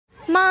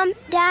Mom,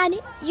 Dad,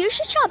 you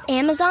should shop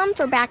Amazon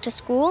for back to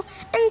school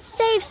and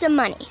save some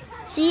money.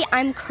 See,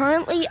 I'm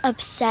currently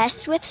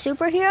obsessed with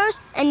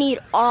superheroes and need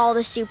all the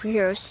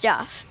superhero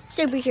stuff.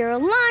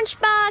 Superhero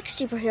lunchbox,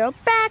 superhero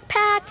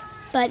backpack.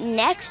 But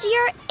next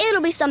year,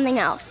 it'll be something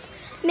else.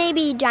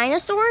 Maybe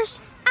dinosaurs?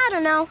 I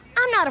don't know.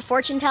 I'm not a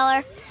fortune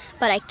teller.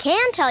 But I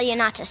can tell you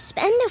not to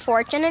spend a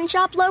fortune and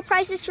shop low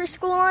prices for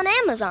school on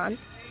Amazon.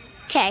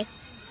 Okay,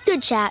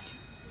 good chat.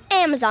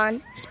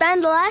 Amazon.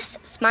 Spend less,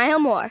 smile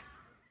more.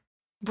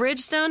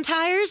 Bridgestone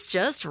tires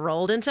just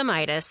rolled into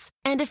Midas.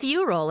 And if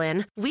you roll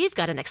in, we've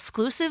got an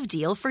exclusive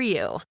deal for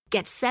you.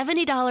 Get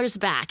 $70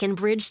 back in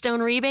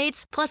Bridgestone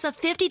rebates, plus a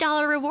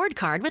 $50 reward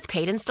card with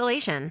paid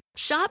installation.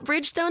 Shop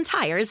Bridgestone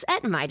tires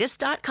at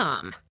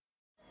Midas.com.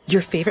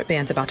 Your favorite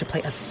band's about to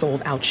play a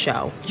sold-out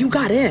show. You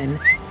got in.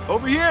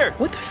 Over here!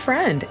 With a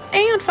friend.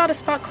 And found a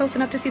spot close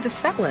enough to see the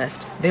set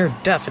list. They're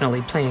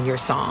definitely playing your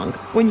song.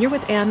 When you're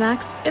with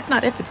Amex, it's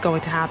not if it's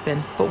going to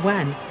happen, but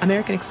when.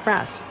 American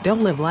Express.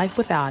 Don't live life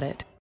without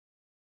it.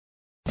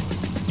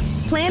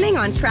 Planning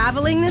on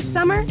traveling this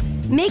summer?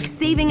 Make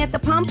saving at the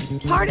pump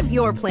part of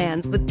your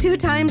plans with 2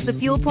 times the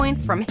fuel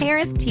points from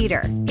Harris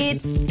Teeter.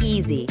 It's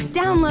easy.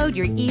 Download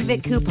your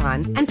eVic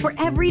coupon, and for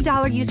every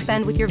 $1 you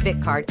spend with your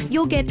Vic card,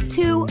 you'll get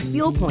 2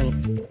 fuel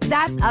points.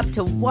 That's up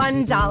to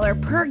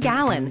 $1 per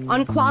gallon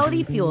on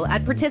quality fuel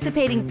at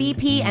participating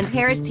BP and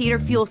Harris Teeter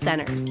fuel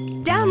centers.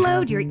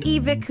 Download your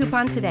eVic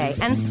coupon today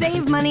and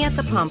save money at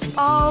the pump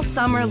all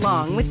summer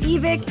long with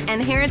eVic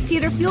and Harris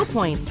Teeter fuel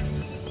points.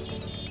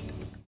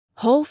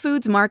 Whole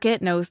Foods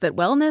Market knows that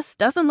wellness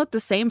doesn't look the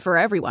same for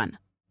everyone.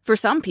 For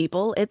some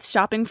people, it's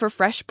shopping for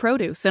fresh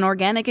produce and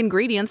organic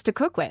ingredients to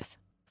cook with.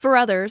 For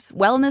others,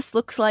 wellness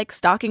looks like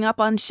stocking up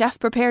on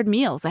chef-prepared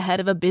meals ahead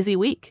of a busy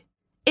week.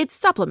 It's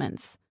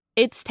supplements.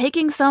 It's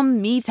taking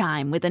some me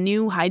time with a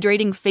new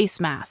hydrating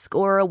face mask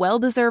or a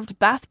well-deserved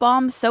bath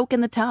bomb soak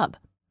in the tub.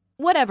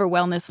 Whatever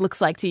wellness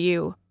looks like to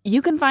you,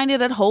 you can find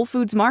it at Whole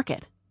Foods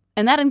Market.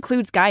 And that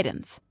includes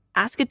guidance.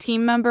 Ask a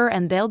team member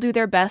and they'll do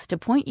their best to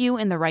point you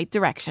in the right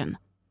direction.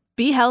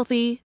 Be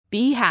healthy,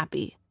 be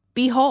happy,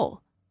 be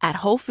whole at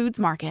Whole Foods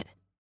Market.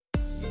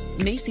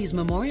 Macy's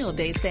Memorial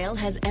Day sale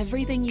has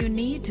everything you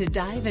need to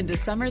dive into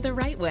summer the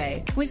right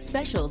way, with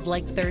specials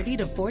like 30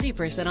 to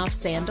 40% off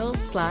sandals,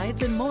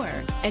 slides, and more,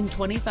 and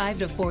 25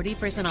 to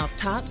 40% off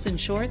tops and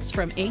shorts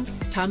from Inc.,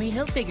 Tommy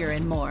Hilfiger,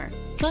 and more.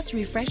 Plus,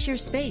 refresh your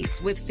space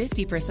with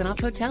 50% off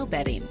hotel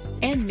bedding.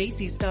 And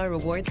Macy's Star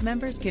Rewards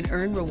members can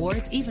earn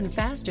rewards even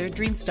faster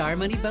during Star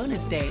Money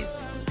Bonus Days.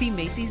 See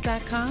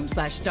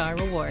Macys.com/Star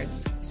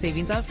Rewards.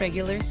 Savings off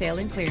regular sale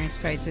and clearance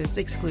prices.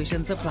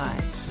 Exclusions apply.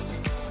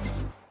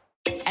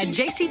 At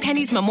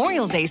JCPenney's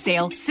Memorial Day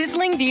sale,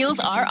 sizzling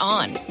deals are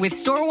on, with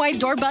store-wide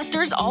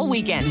doorbusters all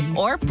weekend.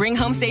 Or bring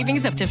home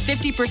savings up to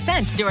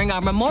 50% during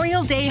our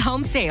Memorial Day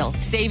home sale.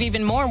 Save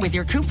even more with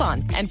your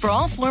coupon. And for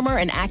all former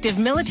and active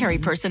military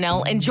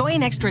personnel, enjoy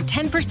an extra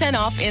 10%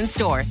 off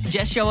in-store.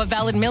 Just show a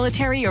valid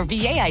military or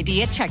VA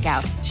ID at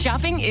checkout.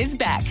 Shopping is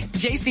back.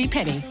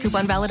 JCPenney.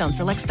 Coupon valid on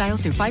select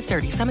styles through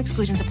 5/30. Some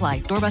exclusions apply.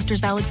 Doorbusters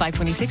valid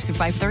 5/26 through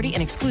 5/30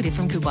 and excluded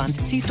from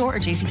coupons. See store or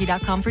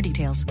jcp.com for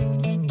details.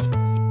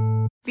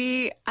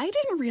 The I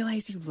didn't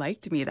realize you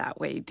liked me that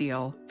way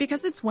deal.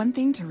 Because it's one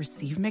thing to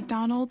receive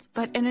McDonald's,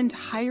 but an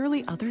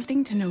entirely other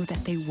thing to know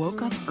that they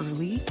woke up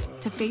early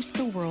to face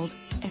the world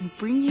and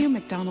bring you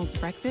McDonald's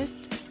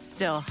breakfast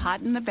still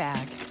hot in the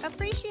bag.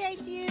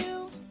 Appreciate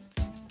you.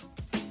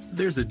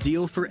 There's a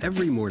deal for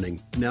every morning.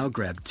 Now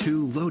grab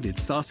 2 loaded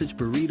sausage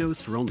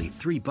burritos for only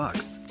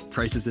 $3.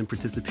 Prices and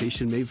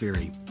participation may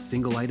vary.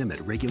 Single item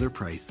at regular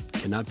price.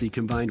 Cannot be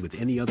combined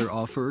with any other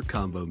offer or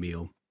combo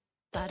meal.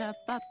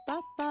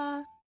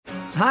 Ba-da-ba-ba-ba.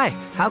 Hi,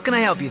 how can I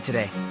help you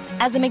today?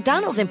 As a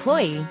McDonald's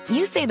employee,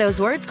 you say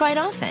those words quite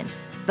often.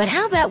 But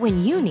how about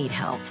when you need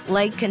help,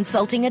 like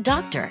consulting a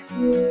doctor?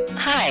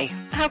 Hi,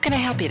 how can I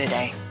help you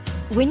today?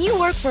 When you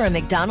work for a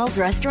McDonald's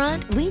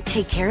restaurant, we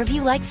take care of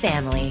you like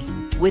family.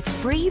 With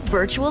free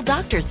virtual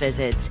doctor's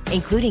visits,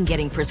 including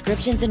getting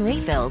prescriptions and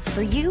refills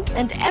for you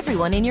and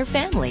everyone in your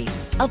family.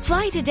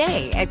 Apply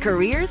today at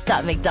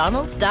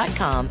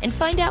careers.mcdonalds.com and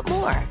find out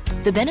more.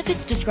 The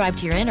benefits described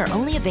herein are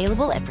only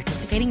available at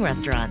participating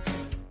restaurants.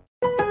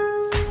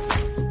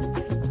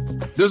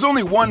 There's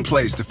only one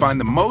place to find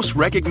the most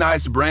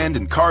recognized brand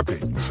in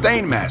carpet,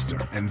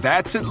 Stainmaster, and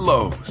that's at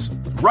Lowe's.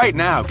 Right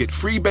now, get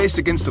free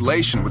basic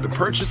installation with the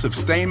purchase of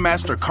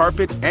Stainmaster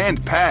carpet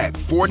and pad,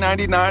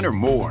 $4.99 or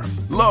more.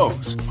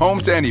 Lowe's, home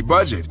to any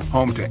budget,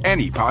 home to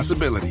any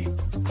possibility.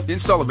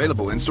 Install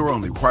available in-store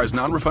only. Requires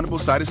non-refundable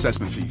site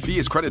assessment fee. Fee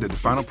is credited to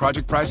final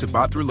project price if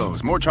bought through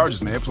Lowe's. More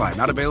charges may apply.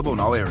 Not available in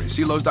all areas.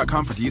 See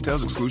Lowe's.com for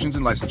details, exclusions,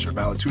 and licensure.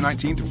 Valid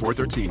 2/19 through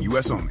 4/13.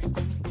 U.S. only.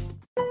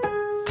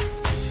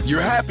 Your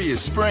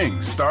happiest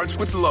spring starts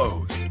with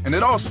Lowe's, and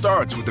it all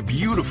starts with a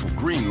beautiful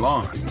green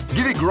lawn.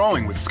 Get it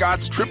growing with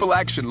Scott's Triple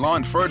Action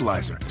Lawn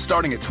Fertilizer,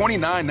 starting at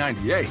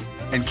 $29.98.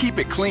 And keep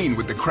it clean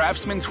with the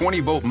Craftsman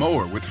 20-volt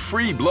mower with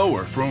free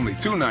blower for only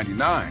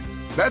 $2.99.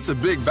 That's a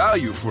big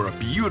value for a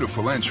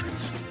beautiful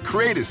entrance.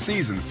 Create a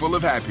season full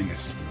of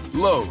happiness.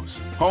 Lowe's,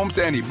 home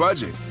to any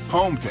budget,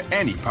 home to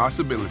any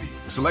possibility.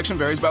 Selection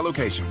varies by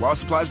location. While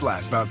supplies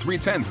last, about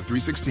 310 through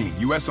 316.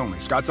 U.S. only.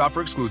 Scott's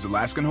offer excludes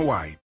Alaska and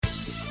Hawaii.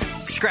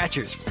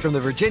 Scratchers from the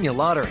Virginia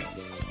Lottery.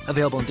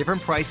 Available in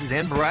different prices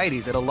and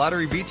varieties at a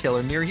lottery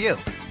retailer near you.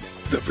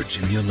 The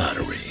Virginia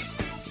Lottery.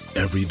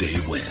 Every day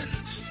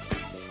wins.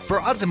 For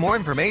odds and more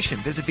information,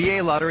 visit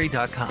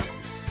VALottery.com.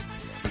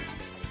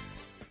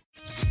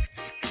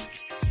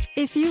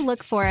 If you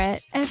look for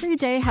it, every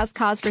day has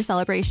cause for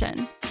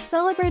celebration.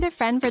 Celebrate a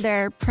friend for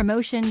their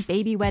promotion,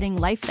 baby wedding,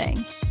 life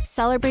thing.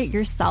 Celebrate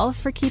yourself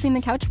for keeping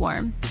the couch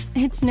warm.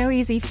 It's no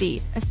easy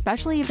feat,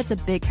 especially if it's a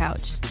big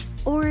couch.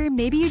 Or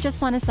maybe you just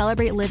want to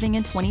celebrate living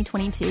in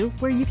 2022,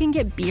 where you can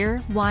get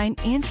beer, wine,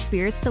 and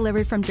spirits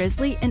delivered from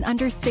Drizzly in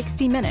under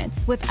 60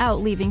 minutes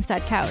without leaving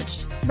said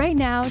couch. Right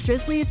now,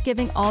 Drizzly is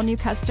giving all new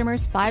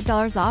customers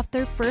 $5 off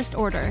their first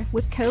order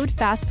with code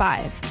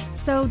FAST5.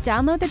 So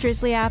download the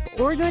Drizzly app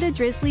or go to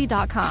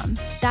drizzly.com.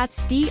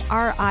 That's DRIZLY.com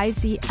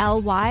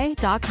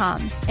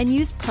and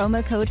use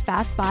promo code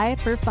FAST5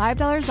 for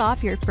 $5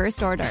 off your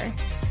first order.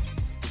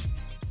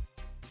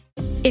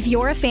 If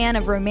you're a fan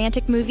of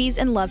romantic movies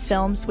and love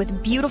films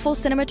with beautiful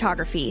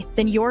cinematography,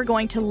 then you're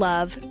going to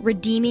love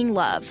Redeeming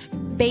Love.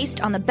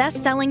 Based on the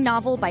best-selling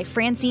novel by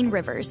Francine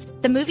Rivers,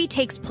 the movie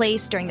takes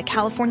place during the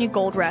California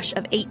Gold Rush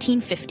of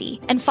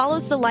 1850 and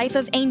follows the life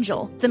of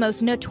Angel, the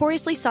most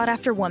notoriously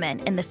sought-after woman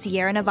in the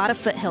Sierra Nevada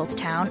foothills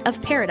town of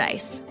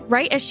Paradise.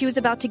 Right as she was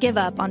about to give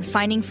up on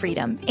finding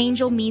freedom,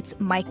 Angel meets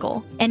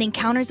Michael and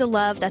encounters a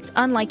love that's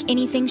unlike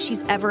anything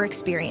she's ever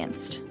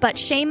experienced. But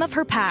shame of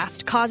her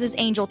past causes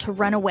Angel to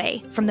run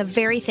away from the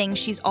very thing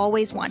she's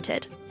always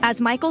wanted. As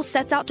Michael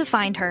sets out to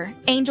find her,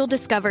 Angel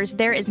discovers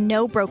there is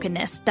no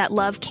brokenness that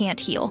love can't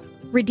heal.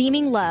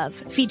 Redeeming Love,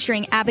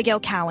 featuring Abigail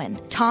Cowan,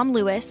 Tom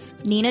Lewis,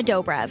 Nina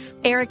Dobrev,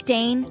 Eric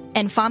Dane,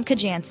 and Famke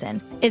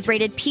Janssen, is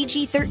rated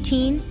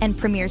PG-13 and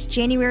premieres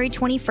January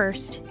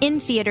 21st in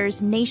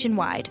theaters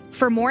nationwide.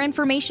 For more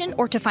information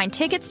or to find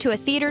tickets to a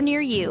theater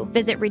near you,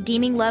 visit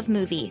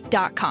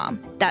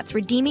RedeemingLoveMovie.com. That's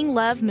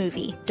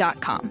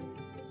RedeemingLoveMovie.com.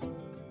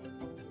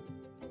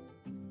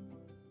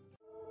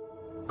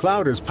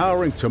 Cloud is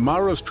powering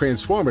tomorrow's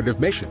transformative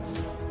missions.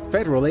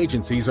 Federal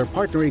agencies are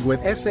partnering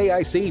with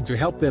SAIC to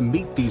help them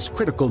meet these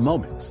critical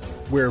moments,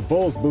 where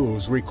bold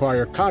moves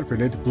require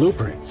confident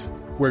blueprints,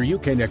 where you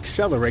can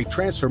accelerate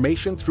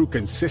transformation through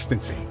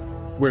consistency,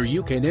 where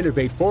you can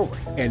innovate forward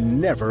and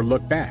never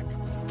look back.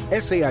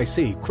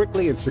 SAIC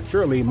quickly and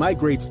securely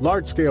migrates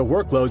large-scale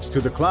workloads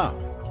to the cloud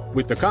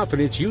with the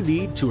confidence you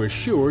need to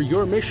assure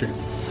your mission.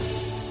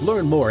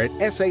 Learn more at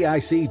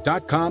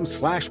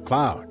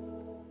SAIC.com/cloud.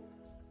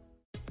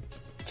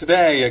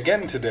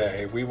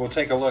 Today, we will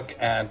take a look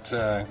at,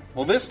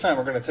 this time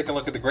we're going to take a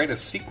look at the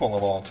greatest sequel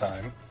of all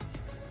time,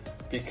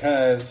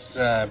 because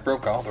it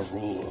broke all the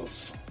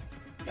rules,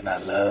 and I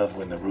love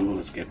when the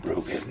rules get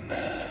broken.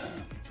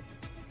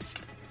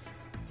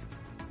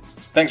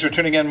 Thanks for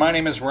tuning in. My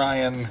name is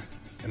Ryan,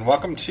 and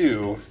welcome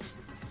to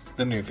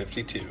The New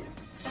 52.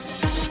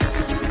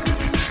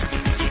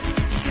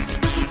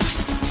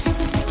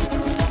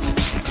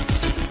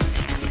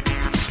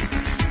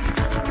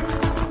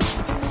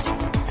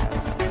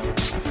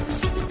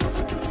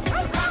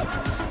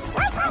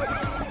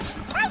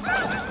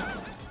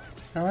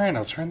 Alright,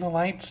 I'll turn the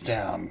lights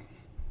down.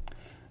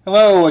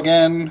 Hello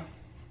again.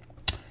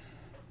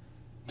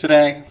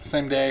 Today,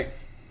 same day,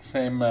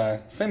 same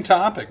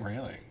topic,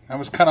 really. I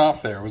was cut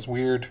off there. It was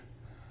weird.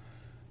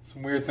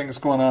 Some weird things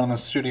going on in the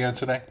studio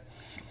today.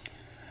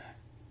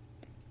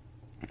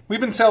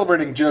 We've been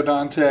celebrating Joe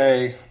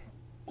Dante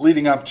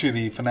leading up to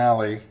the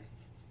finale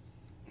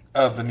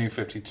of The New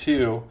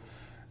 52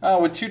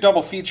 with two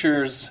double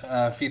features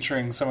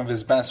featuring some of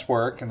his best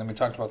work, and then we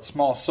talked about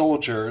Small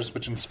Soldiers,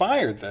 which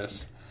inspired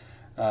this.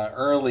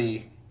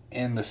 Early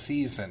in the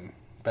season,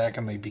 back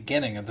in the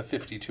beginning of the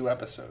 52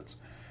 episodes.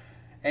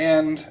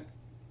 And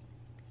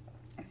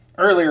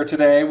earlier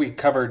today, we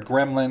covered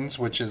Gremlins,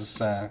 which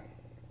is,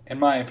 in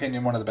my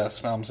opinion, one of the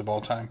best films of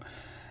all time.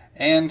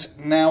 And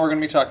now we're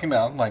going to be talking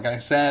about, like I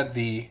said,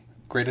 the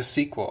greatest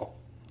sequel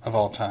of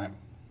all time.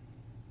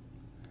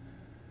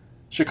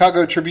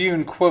 Chicago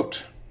Tribune,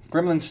 quote,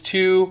 Gremlins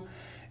 2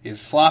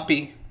 is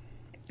sloppy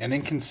and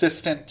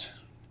inconsistent,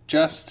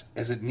 just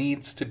as it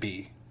needs to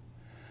be.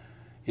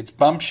 Its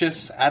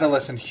bumptious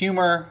adolescent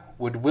humor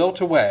would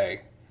wilt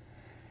away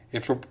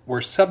if it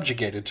were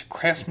subjugated to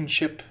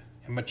craftsmanship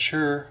and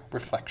mature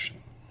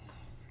reflection.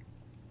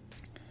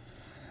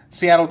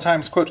 Seattle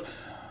Times, quote,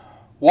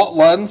 what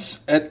lends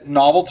it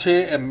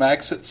novelty and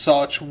makes it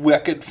such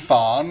wicked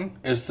fun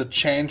is the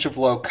change of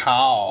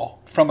locale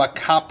from a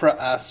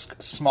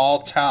Capra-esque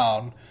small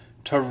town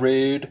to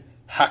rude,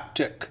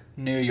 hectic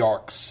New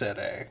York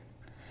City.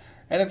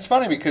 And it's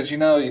funny because,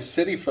 these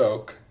city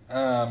folk...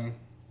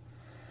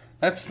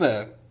 That's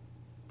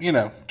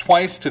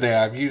twice today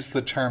I've used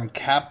the term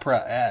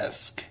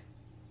Capra-esque.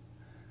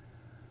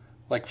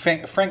 Like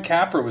Frank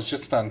Capra was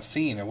just on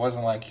scene. It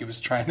wasn't like he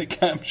was trying to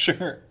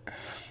capture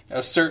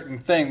a certain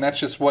thing. That's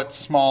just what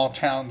small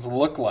towns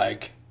look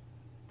like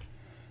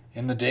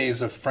in the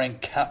days of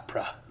Frank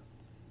Capra.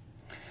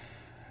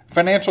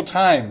 Financial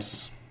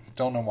Times.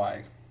 Don't know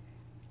why.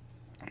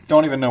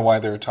 Don't even know why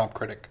they're a top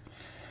critic.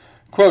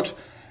 Quote,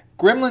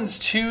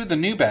 Gremlins 2, the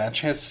new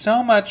batch, has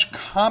so much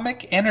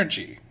comic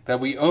energy that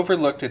we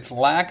overlooked its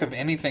lack of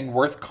anything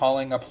worth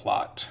calling a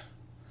plot.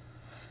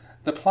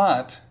 The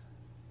plot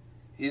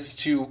is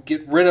to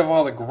get rid of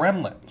all the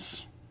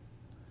gremlins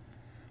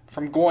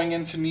from going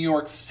into New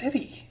York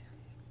City.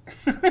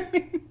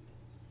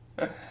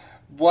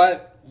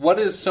 What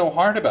is so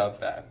hard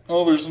about that?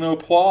 Oh, there's no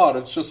plot.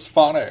 It's just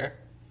funny.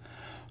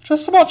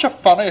 Just a bunch of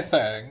funny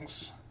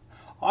things.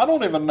 I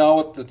don't even know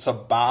what it's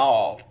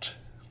about.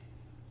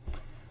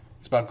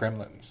 It's about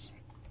gremlins.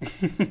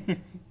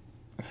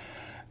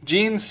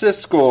 Gene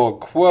Siskel,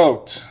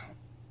 quote,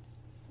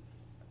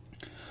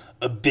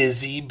 a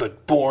busy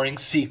but boring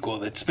sequel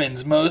that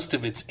spends most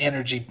of its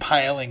energy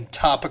piling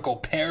topical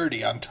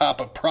parody on top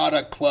of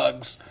product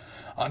plugs,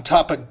 on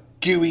top of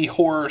gooey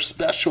horror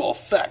special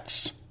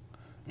effects.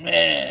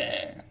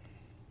 Meh.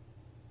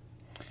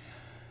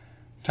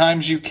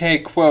 Times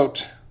UK,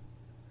 quote,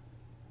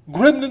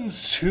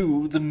 Gremlins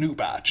 2, the new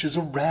batch, is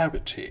a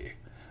rarity.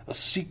 A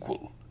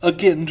sequel,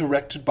 again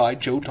directed by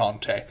Joe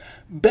Dante,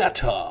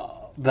 better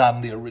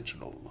than the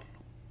original.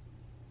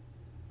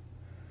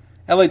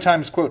 LA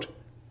Times, quote,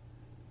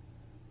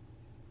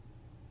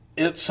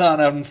 it's an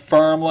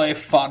infernally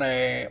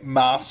funny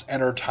mass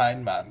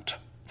entertainment,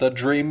 the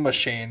dream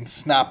machine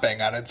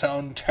snapping at its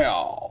own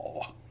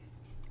tail.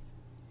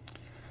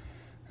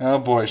 Oh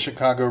boy,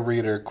 Chicago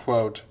Reader,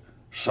 quote,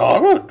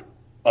 solid,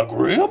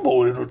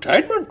 agreeable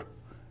entertainment.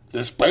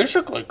 This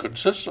basically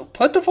consists of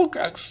plentiful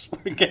gags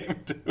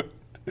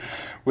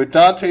with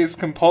Dante's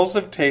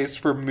compulsive taste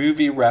for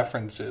movie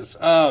references.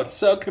 Oh, it's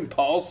so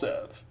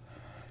compulsive.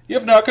 You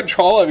have no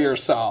control of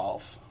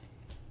yourself.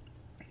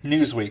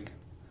 Newsweek.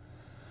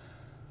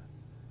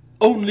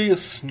 Only a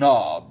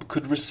snob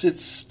could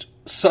resist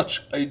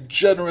such a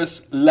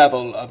generous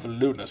level of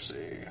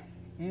lunacy.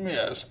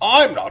 Yes,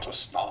 I'm not a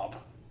snob,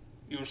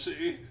 you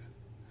see.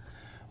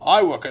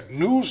 I work at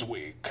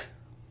Newsweek.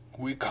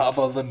 We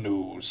cover the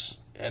news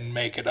and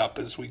make it up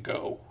as we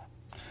go.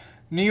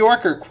 New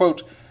Yorker,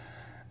 quote,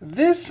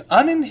 this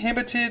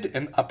uninhibited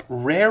and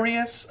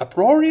uproarious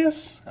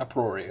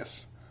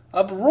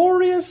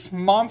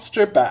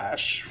monster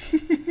bash.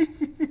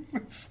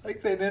 It's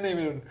like they didn't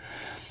even...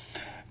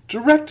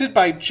 Directed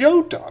by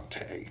Joe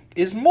Dante,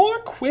 is more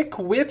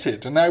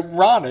quick-witted and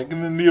ironic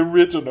than the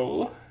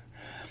original.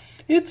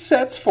 It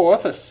sets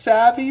forth a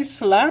savvy,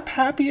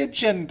 slap-happy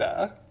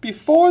agenda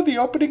before the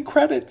opening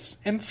credits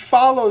and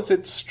follows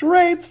it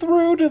straight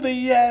through to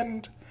the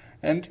end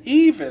and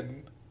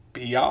even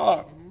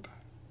beyond.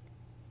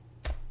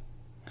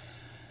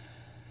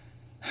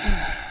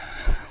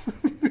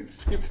 These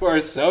people are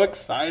so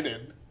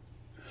excited.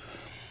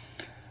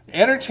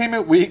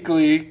 Entertainment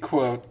Weekly,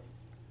 quote,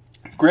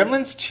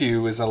 Gremlins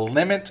 2 is a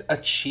limit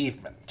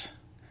achievement.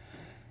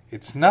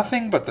 It's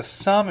nothing but the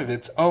sum of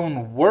its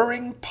own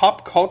whirring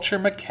pop culture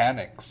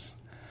mechanics.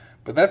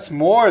 But that's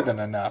more than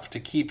enough to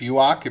keep you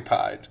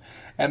occupied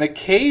and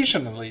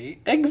occasionally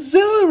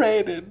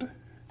exhilarated.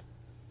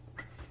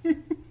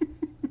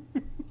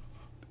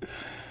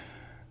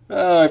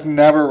 Oh, I've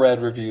never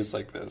read reviews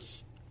like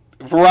this.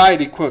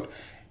 Variety, quote,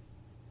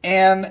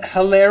 an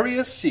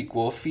hilarious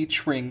sequel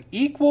featuring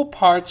equal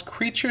parts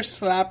creature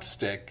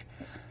slapstick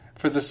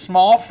for the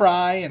small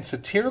fry and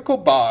satirical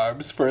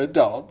barbs for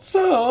adults.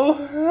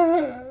 So,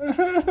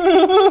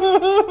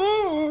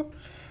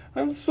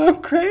 I'm so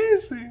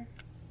crazy.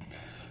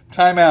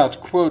 Time Out,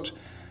 quote,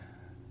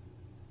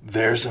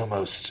 there's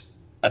almost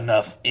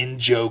enough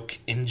in-joke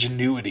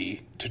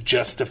ingenuity to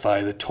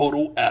justify the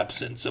total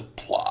absence of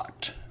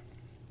plot.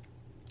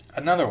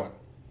 Another one.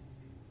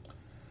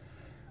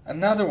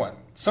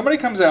 Somebody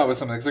comes out with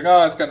something, it's like,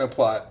 oh, it's got no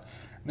plot.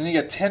 And then you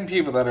get 10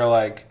 people that are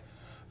like,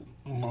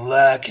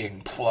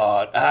 lacking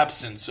plot,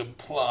 absence of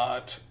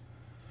plot,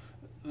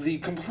 the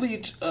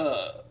complete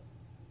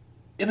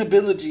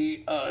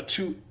inability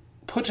to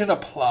put in a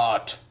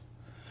plot.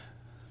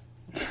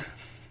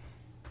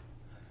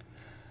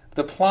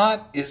 The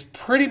plot is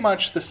pretty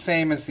much the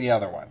same as the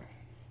other one.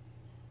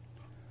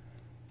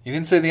 You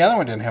didn't say the other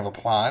one didn't have a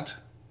plot.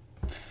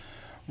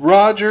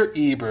 Roger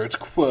Ebert,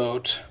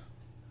 quote,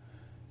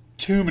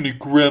 too many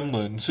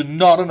gremlins and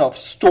not enough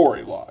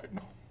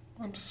storyline.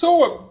 I'm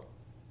so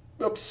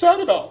upset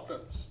about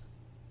this.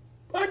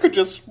 I could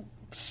just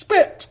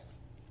spit.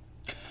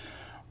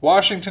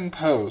 Washington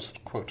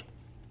Post, quote,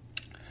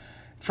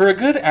 for a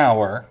good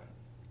hour,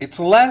 it's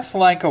less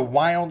like a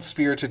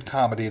wild-spirited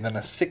comedy than a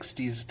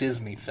 60s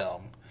Disney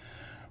film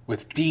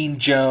with Dean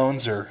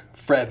Jones or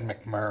Fred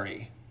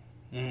McMurray.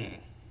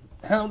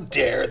 How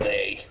dare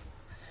they?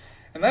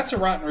 And that's a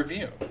rotten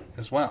review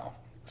as well.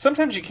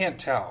 Sometimes you can't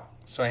tell,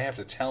 so I have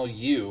to tell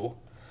you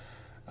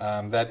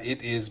that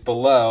it is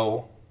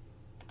below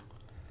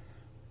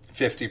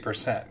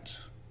 50%.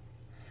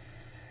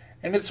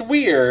 And it's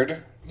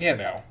weird, you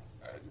know.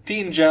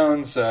 Dean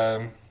Jones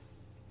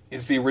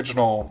is the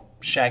original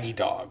Shaggy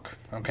Dog,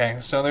 okay?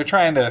 So they're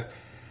trying to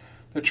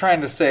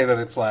say that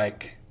it's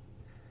like,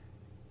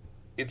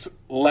 it's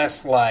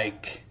less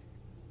like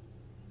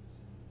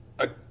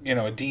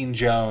a Dean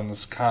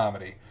Jones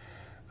comedy.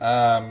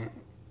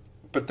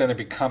 But then it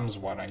becomes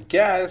one, I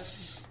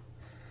guess.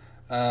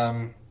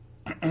 And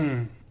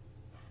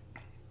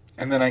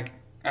then I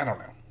don't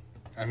know.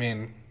 I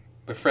mean,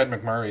 the Fred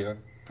McMurray,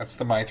 that's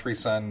the My Three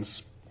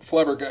Sons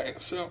Flubber guy.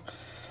 So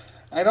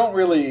I don't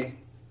really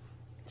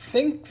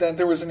think that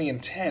there was any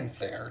intent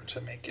there to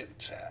make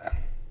it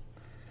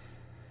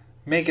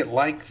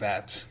like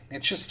that.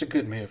 It's just a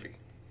good movie.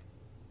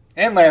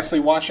 And lastly,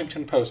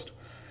 Washington Post.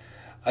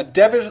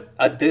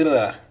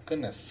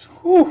 Goodness.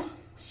 Whew.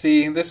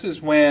 See, this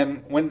is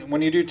when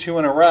you do 2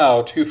 in a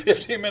row, 2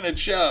 50-minute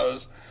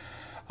shows,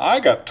 I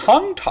got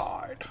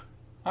tongue-tied.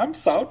 I'm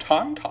so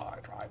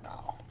tongue-tied right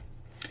now.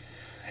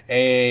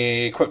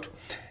 A quote,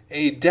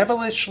 a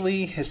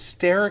devilishly,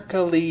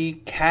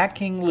 hysterically,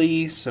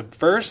 cackingly,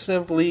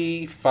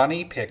 subversively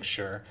funny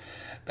picture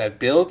that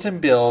builds and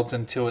builds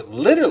until it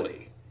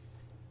literally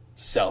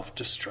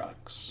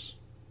self-destructs.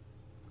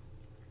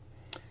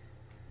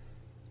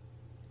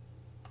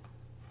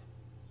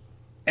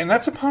 And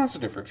that's a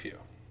positive review.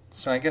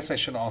 So I guess I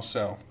should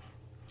also...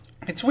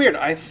 It's weird.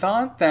 I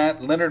thought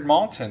that Leonard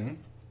Maltin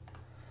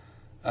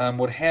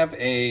would have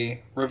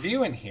a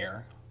review in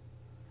here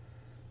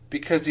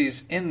because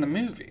he's in the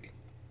movie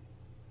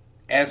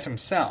as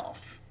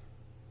himself.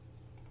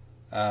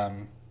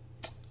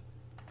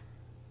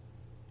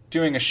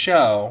 Doing a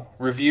show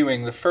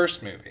reviewing the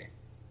first movie.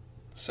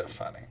 So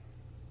funny.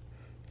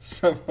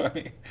 So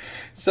funny.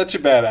 Such a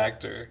bad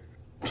actor.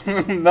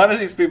 None of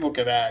these people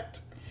can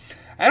act.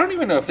 I don't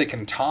even know if they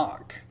can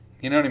talk.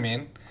 You know what I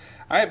mean?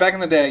 Back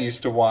in the day, I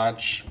used to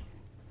watch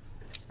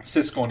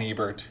Siskel and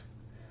Ebert.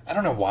 I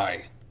don't know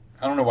why.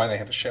 I don't know why they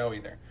had a show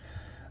either.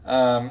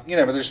 But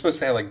they're supposed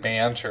to have like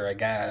banter, I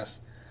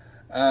guess.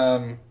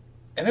 And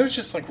it was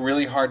just like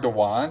really hard to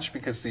watch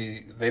because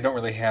they don't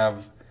really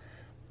have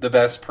the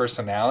best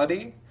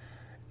personality.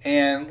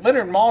 And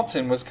Leonard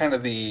Maltin was kind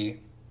of the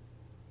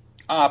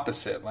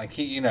opposite. Like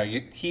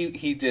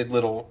he did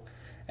little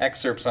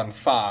excerpts on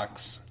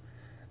Fox.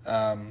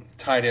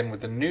 Tied in with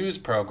the news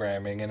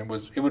programming, and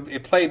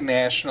it played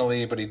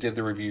nationally, but he did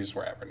the reviews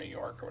wherever, New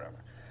York or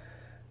whatever.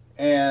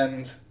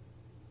 And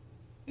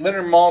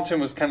Leonard Maltin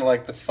was kind of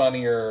like the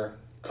funnier,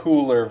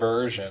 cooler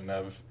version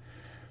of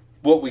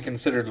what we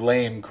considered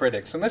lame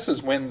critics. And this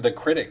was when The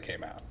Critic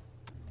came out.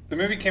 The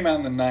movie came out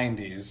in the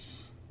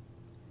 90s.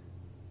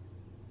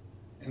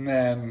 And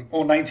then,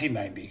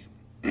 1990,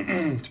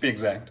 to be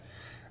exact.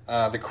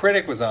 The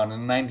Critic was on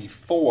in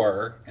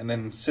 94, and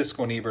then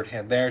Siskel and Ebert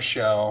had their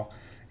show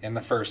in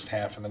the first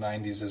half of the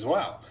 90s as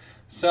well.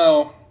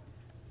 So,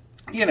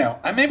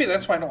 maybe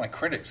that's why I don't like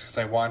critics, because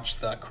I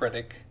watched The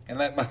Critic, and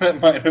that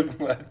might have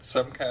led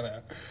some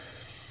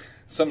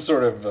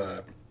sort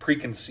of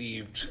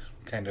preconceived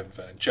kind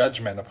of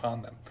judgment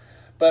upon them.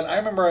 But I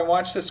remember I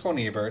watched Siskel and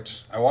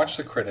Ebert, I watched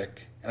The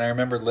Critic, and I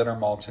remember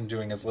Leonard Maltin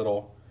doing his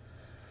little,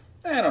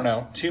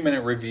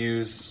 2-minute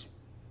reviews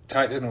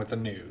tied in with the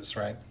news,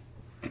 right?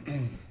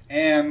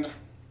 And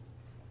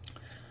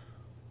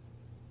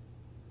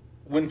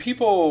when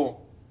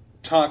people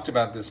talked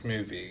about this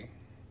movie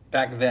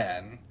back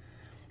then,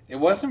 it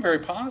wasn't very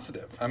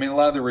positive. I mean, a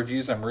lot of the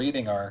reviews I'm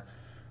reading are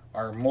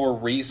more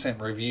recent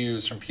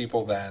reviews from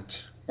people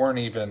that weren't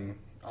even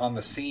on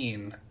the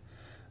scene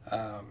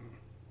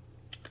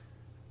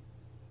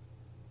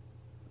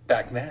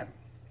back then.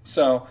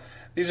 So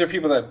these are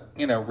people that,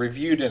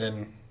 reviewed it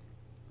in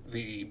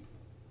the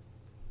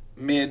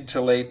mid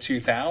to late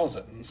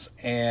 2000s,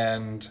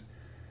 and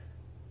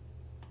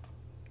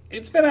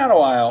it's been out a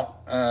while.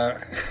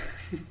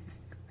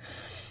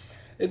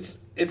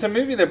 It's a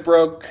movie that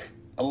broke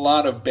a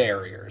lot of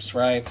barriers,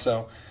 right?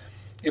 So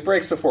it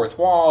breaks the fourth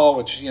wall,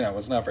 which,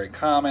 was not very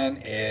common.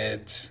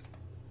 It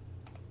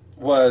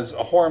was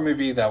a horror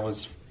movie that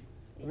was,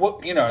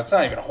 it's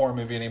not even a horror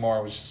movie anymore.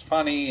 It was just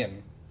funny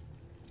and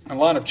a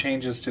lot of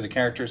changes to the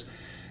characters.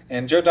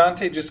 And Joe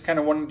Dante just kind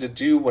of wanted to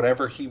do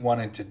whatever he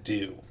wanted to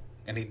do,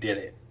 and he did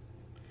it.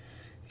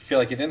 You feel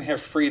like he didn't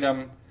have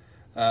freedom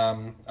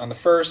on the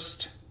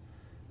first,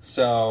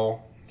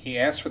 so he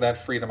asked for that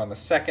freedom on the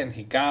second.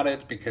 He got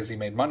it because he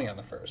made money on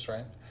the first,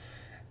 right?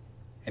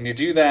 And you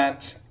do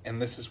that, and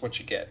this is what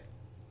you get.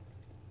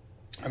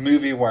 A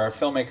movie where a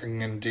filmmaker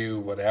can do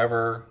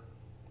whatever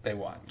they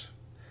want.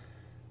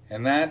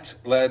 And that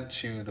led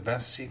to the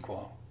best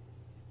sequel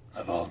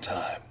of all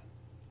time,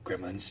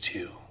 Gremlins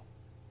 2.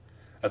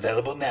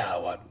 Available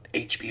now on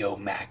HBO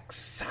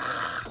Max.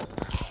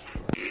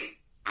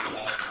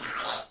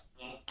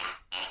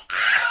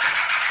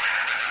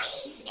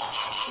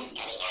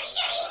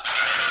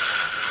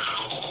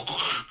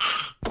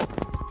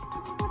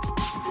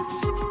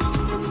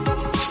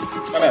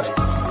 I'm out of here.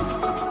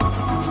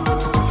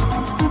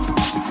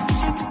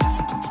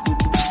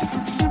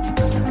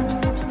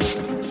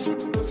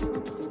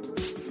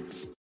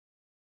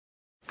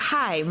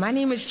 Hi, Hi, my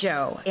name is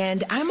Joe,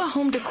 and I'm a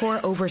home decor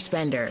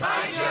overspender.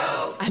 Hi,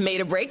 Joe. I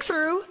made a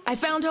breakthrough. I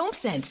found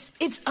HomeSense.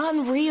 It's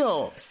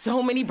unreal.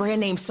 So many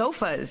brand name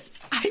sofas.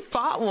 I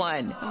bought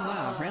one. Oh,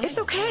 wow, really? It's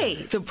okay.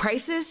 The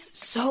prices,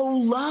 so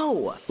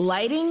low.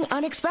 Lighting,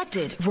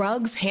 unexpected.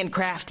 Rugs,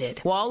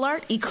 handcrafted. Wall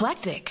art,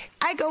 eclectic.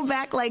 I go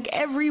back like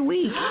every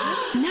week.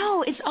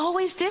 No, it's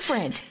always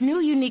different.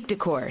 New unique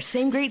decor,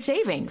 same great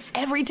savings.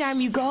 Every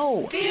time you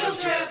go. Field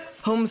trip.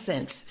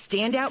 HomeSense.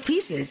 Standout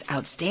pieces,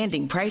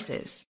 outstanding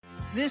prices.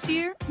 This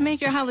year, make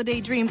your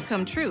holiday dreams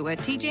come true at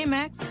TJ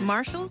Maxx,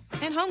 Marshalls,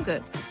 and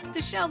HomeGoods.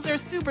 The shelves are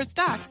super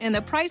stocked and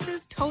the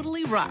prices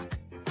totally rock.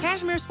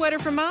 Cashmere sweater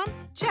for mom?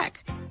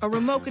 Check. A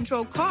remote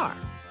control car?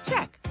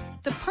 Check.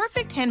 The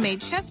perfect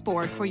handmade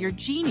chessboard for your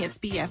genius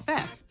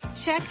BFF?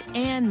 Check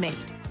and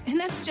mate. And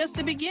that's just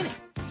the beginning.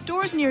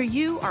 Stores near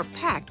you are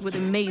packed with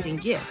amazing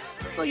gifts,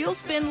 so you'll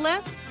spend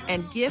less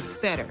and gift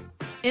better.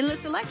 Endless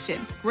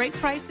selection, great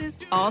prices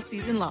all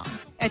season long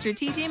at your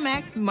TJ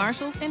Maxx,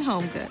 Marshalls, and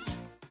HomeGoods.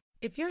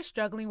 If you're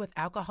struggling with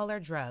alcohol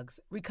or drugs,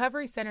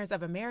 Recovery Centers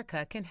of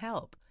America can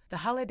help. The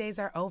holidays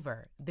are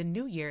over, the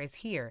new year is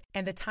here,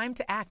 and the time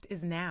to act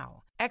is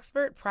now.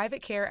 Expert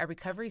private care at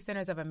Recovery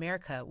Centers of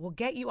America will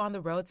get you on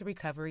the road to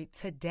recovery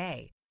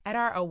today. At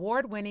our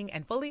award-winning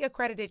and fully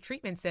accredited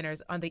treatment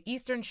centers on the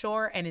Eastern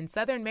Shore and in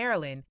Southern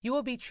Maryland, you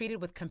will be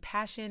treated with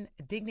compassion,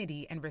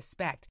 dignity, and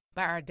respect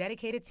by our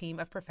dedicated team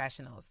of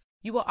professionals.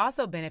 You will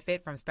also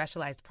benefit from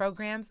specialized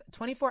programs,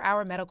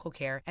 24-hour medical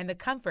care, and the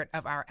comfort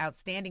of our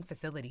outstanding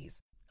facilities.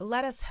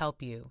 Let us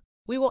help you.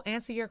 We will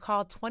answer your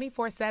call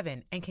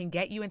 24/7 and can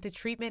get you into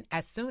treatment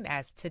as soon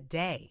as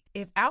today.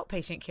 If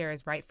outpatient care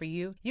is right for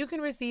you, you can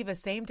receive a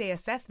same-day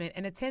assessment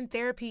and attend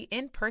therapy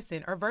in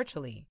person or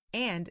virtually.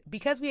 And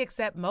because we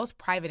accept most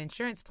private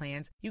insurance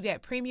plans, you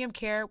get premium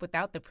care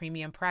without the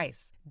premium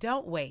price.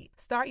 Don't wait.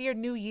 Start your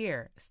new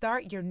year.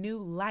 Start your new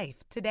life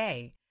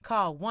today.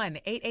 Call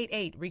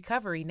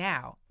 1-888-RECOVERY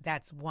now.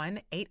 That's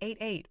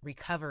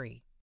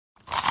 1-888-RECOVERY.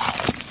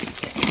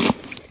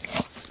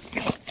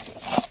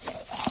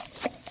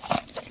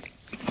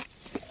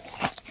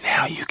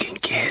 Now you can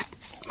get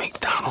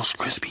McDonald's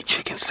crispy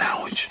chicken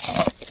sandwich,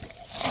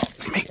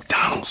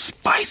 McDonald's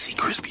spicy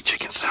crispy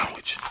chicken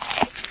sandwich,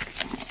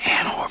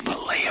 and or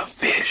fillet of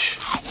fish.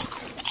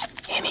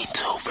 Any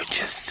two for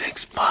just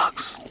 $6.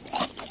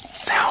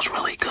 Sounds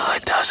really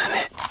good, doesn't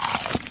it?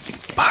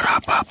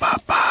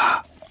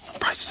 Ba-da-ba-ba-ba.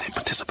 Prices and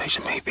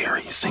participation may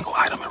vary. A single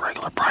item at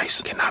regular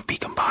price cannot be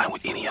combined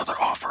with any other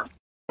offer.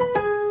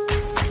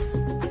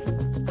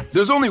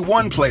 There's only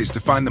one place to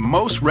find the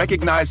most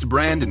recognized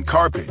brand in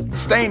carpet,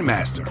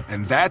 Stainmaster,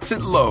 and that's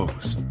at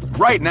Lowe's.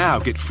 Right now,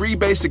 get free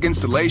basic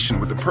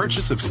installation with the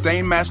purchase of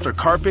Stainmaster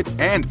carpet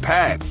and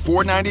pad,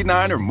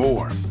 $4.99 or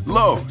more.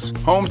 Lowe's,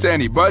 home to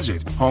any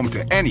budget, home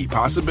to any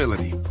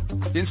possibility.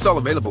 Install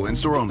available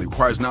in-store only.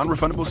 Requires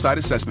non-refundable site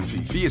assessment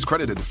fee. Fee is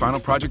credited to final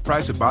project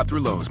price if bought through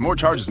Lowe's. More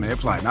charges may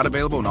apply. Not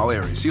available in all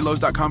areas. See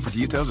Lowe's.com for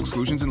details,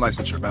 exclusions, and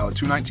licensure. Valid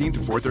 2/19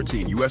 through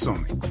 4/13. U.S.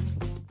 only.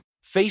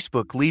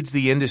 Facebook leads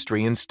the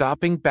industry in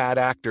stopping bad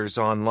actors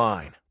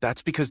online.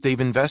 That's because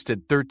they've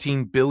invested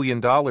 $13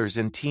 billion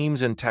in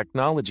teams and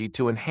technology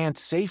to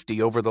enhance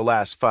safety over the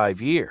last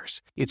 5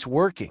 years. It's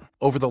working.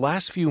 Over the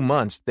last few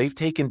months, they've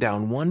taken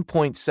down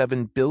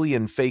 1.7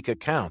 billion fake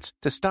accounts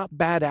to stop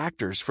bad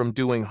actors from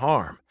doing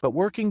harm. But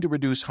working to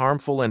reduce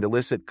harmful and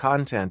illicit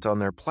content on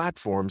their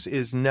platforms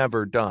is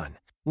never done.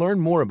 Learn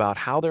more about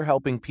how they're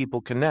helping people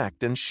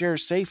connect and share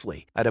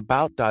safely at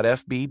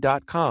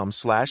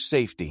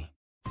about.fb.com/safety.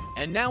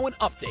 And now an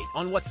update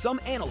on what some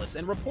analysts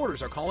and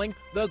reporters are calling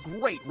the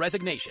Great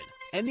Resignation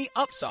and the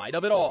upside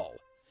of it all.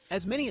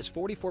 As many as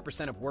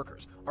 44% of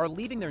workers are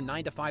leaving their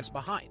 9-to-5s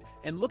behind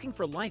and looking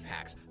for life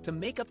hacks to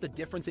make up the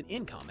difference in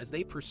income as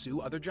they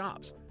pursue other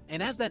jobs.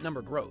 And as that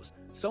number grows,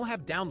 so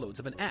have downloads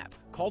of an app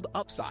called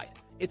Upside.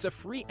 It's a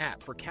free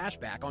app for cash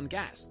back on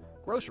gas,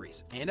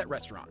 groceries, and at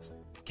restaurants.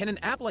 Can an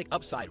app like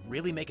Upside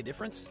really make a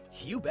difference?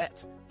 You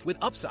bet. With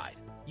Upside,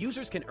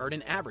 users can earn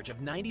an average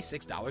of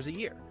 $96 a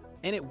year.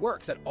 And it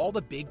works at all the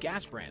big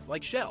gas brands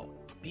like Shell,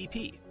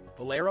 BP,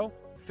 Valero,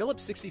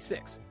 Phillips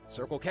 66,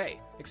 Circle K,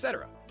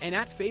 etc. And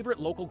at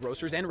favorite local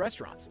grocers and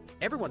restaurants.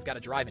 Everyone's got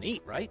to drive and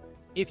eat, right?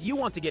 If you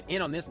want to get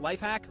in on this life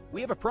hack, we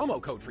have a promo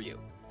code for you.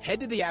 Head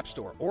to the App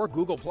Store or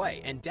Google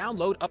Play and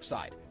download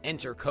Upside.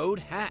 Enter code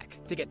HACK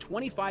to get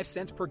 25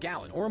 cents per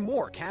gallon or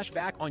more cash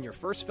back on your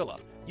first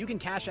fill-up. You can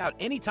cash out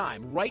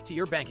anytime right to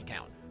your bank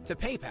account, to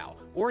PayPal,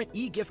 or an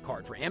e-gift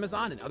card for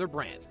Amazon and other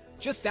brands.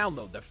 Just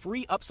download the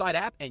free Upside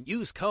app and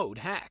use code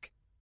HACK.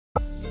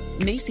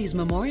 Macy's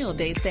Memorial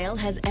Day sale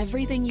has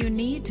everything you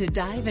need to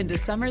dive into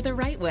summer the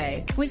right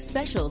way, with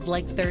specials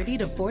like 30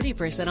 to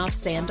 40% off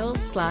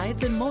sandals,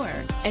 slides, and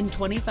more, and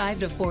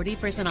 25 to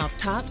 40% off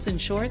tops and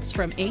shorts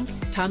from Inc.,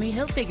 Tommy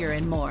Hilfiger,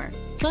 and more.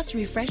 Plus,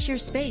 refresh your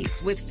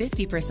space with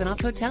 50%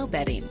 off hotel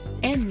bedding.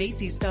 And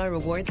Macy's Star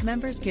Rewards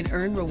members can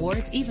earn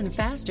rewards even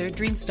faster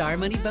during Star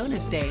Money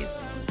bonus days.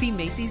 See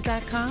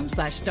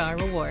Macys.com/Star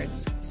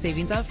Rewards.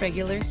 Savings off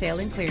regular sale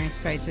and clearance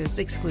prices.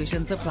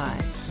 Exclusions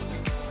apply.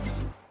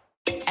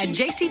 At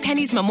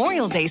JCPenney's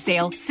Memorial Day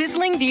sale,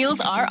 sizzling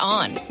deals are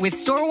on with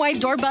store-wide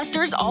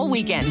doorbusters all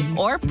weekend.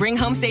 Or bring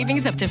home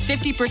savings up to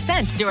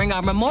 50% during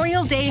our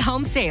Memorial Day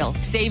home sale.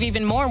 Save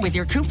even more with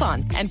your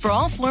coupon. And for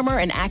all former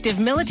and active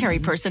military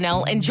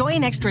personnel, enjoy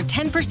an extra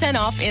 10%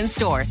 off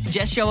in-store.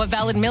 Just show a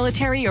valid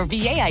military or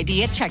VA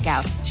ID at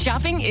checkout.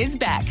 Shopping is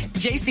back.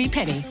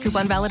 JCPenney.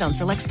 Coupon valid on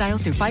select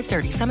styles through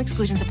 5/30. Some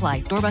exclusions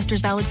apply. Doorbusters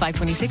valid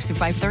 5/26 through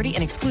 5/30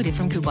 and excluded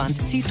from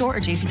coupons. See store or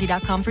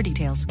jcp.com for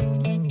details.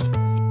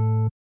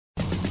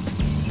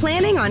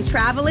 Planning on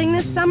traveling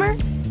this summer?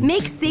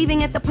 Make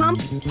saving at the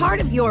pump part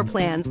of your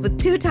plans with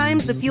 2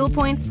 times the fuel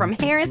points from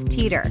Harris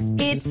Teeter.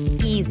 It's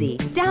easy.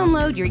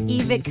 Download your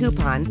eVic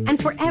coupon, and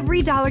for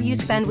every $1 you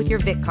spend with your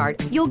Vic card,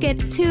 you'll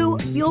get 2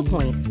 fuel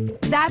points.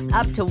 That's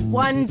up to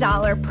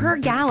 $1 per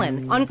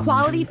gallon on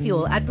quality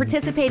fuel at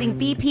participating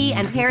BP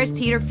and Harris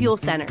Teeter fuel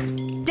centers.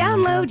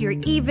 Download your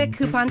eVic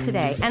coupon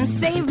today and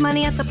save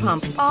money at the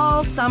pump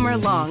all summer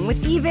long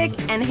with eVic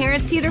and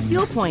Harris Teeter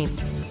fuel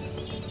points.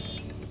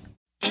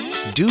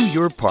 Do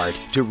your part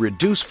to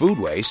reduce food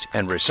waste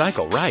and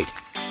recycle right.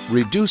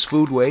 Reduce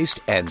food waste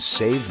and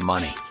save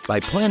money by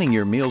planning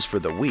your meals for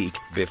the week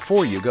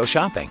before you go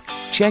shopping.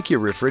 Check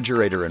your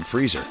refrigerator and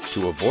freezer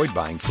to avoid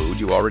buying food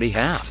you already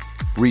have.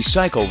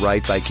 Recycle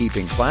right by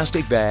keeping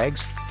plastic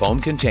bags,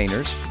 foam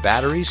containers,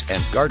 batteries,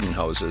 and garden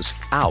hoses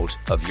out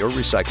of your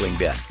recycling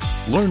bin.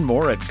 Learn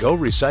more at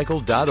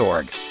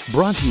gorecycle.org.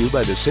 Brought to you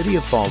by the City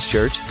of Falls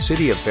Church,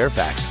 City of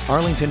Fairfax,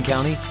 Arlington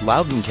County,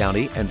 Loudoun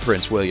County, and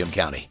Prince William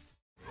County.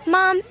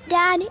 Mom,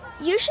 Dad,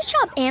 you should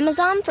shop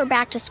Amazon for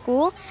back to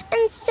school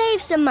and save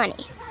some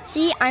money.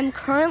 See, I'm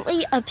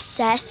currently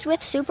obsessed with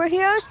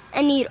superheroes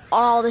and need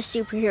all the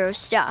superhero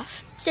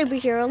stuff.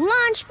 Superhero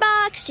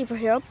lunchbox,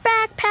 superhero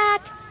backpack.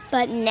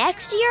 But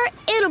next year,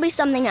 it'll be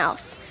something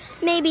else.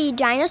 Maybe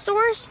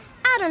dinosaurs?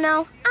 I don't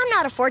know. I'm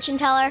not a fortune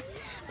teller.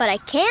 But I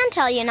can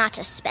tell you not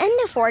to spend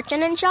a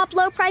fortune and shop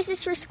low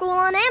prices for school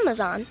on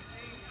Amazon.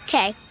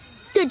 Okay,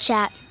 good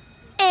chat.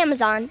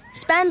 Amazon.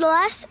 Spend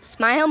less,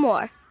 smile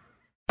more.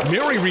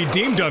 Mary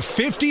redeemed a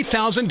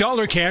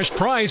 $50,000 cash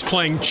prize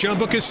playing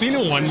Chumba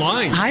Casino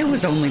online. I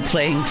was only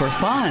playing for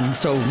fun,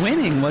 so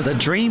winning was a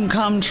dream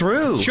come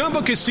true.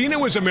 Chumba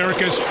Casino is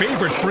America's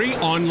favorite free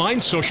online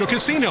social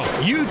casino.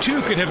 You,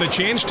 too, could have the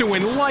chance to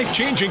win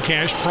life-changing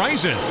cash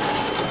prizes.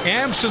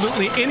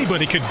 Absolutely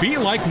anybody could be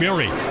like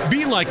Mary.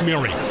 Be like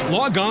Mary.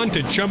 Log on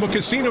to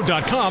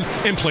ChumbaCasino.com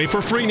and play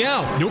for free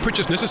now. No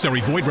purchase necessary.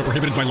 Void where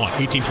prohibited by law.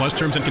 18 plus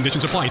terms and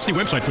conditions apply. See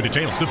website for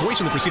details. The voice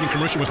in the preceding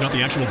commercial was not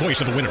the actual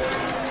voice of the winner.